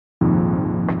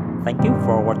Thank you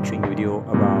for watching video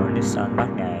about Nissan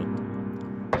Magnite.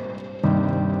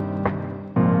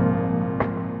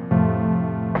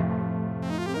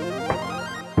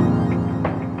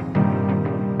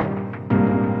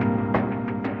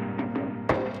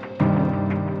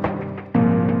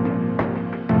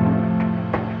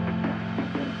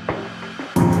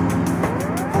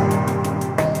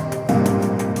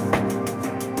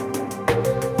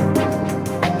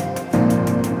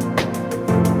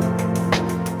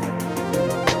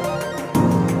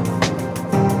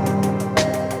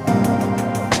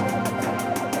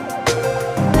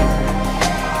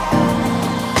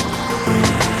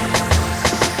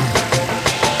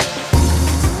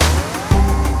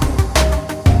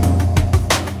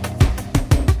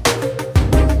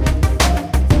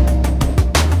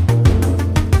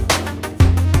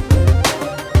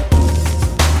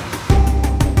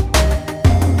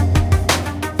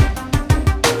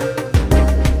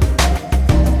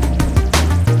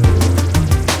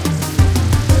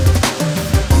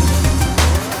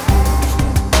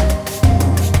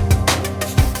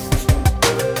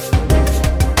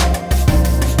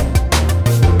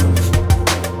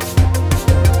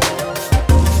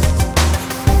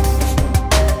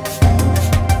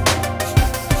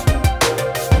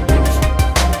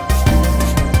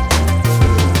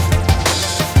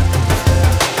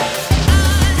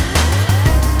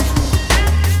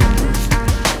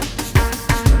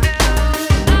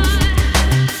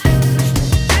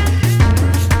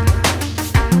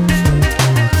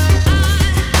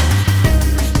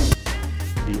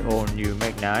 New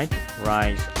Magnite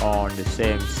rides on the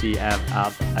same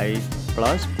CMF8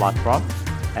 Plus platform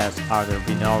as other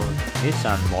renowned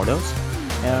Nissan models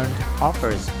and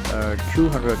offers a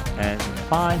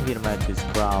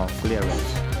 205mm ground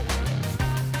clearance.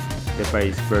 The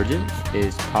base version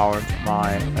is powered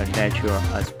by a natural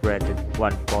aspirated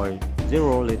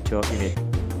 1.0-liter unit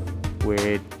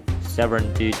with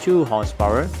 72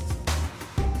 horsepower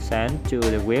sent to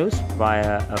the wheels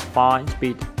via a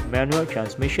 5-speed manual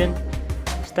transmission.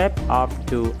 Step up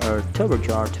to a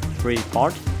turbocharged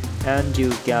 3-port and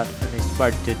you get an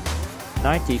expected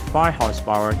 95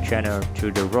 horsepower channel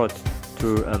to the road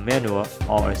through a manual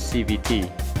or a CVT.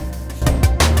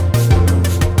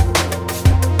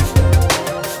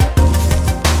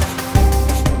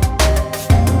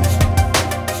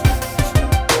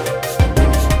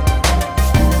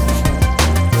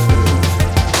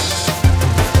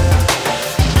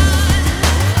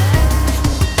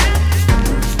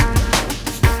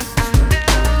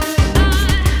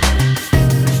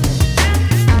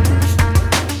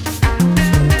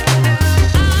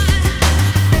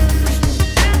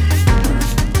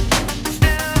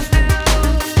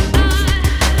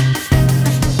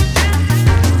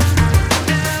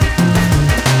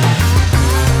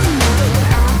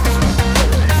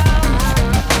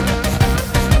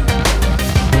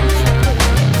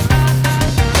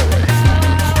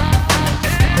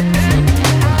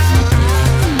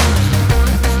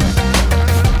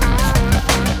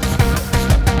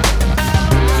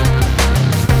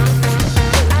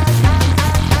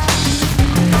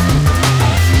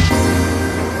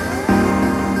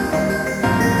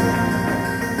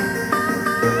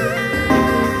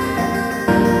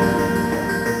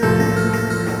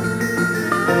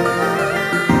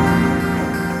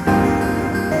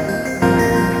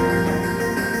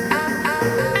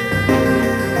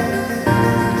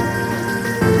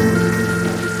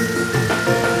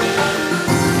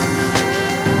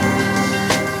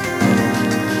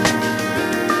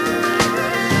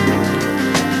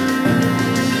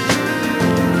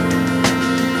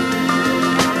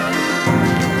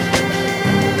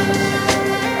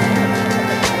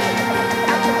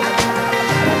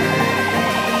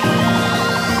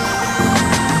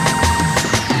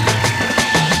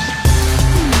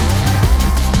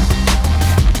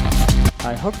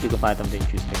 I hope you can find something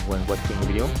interesting when watching the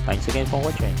video. Thanks again for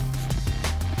watching.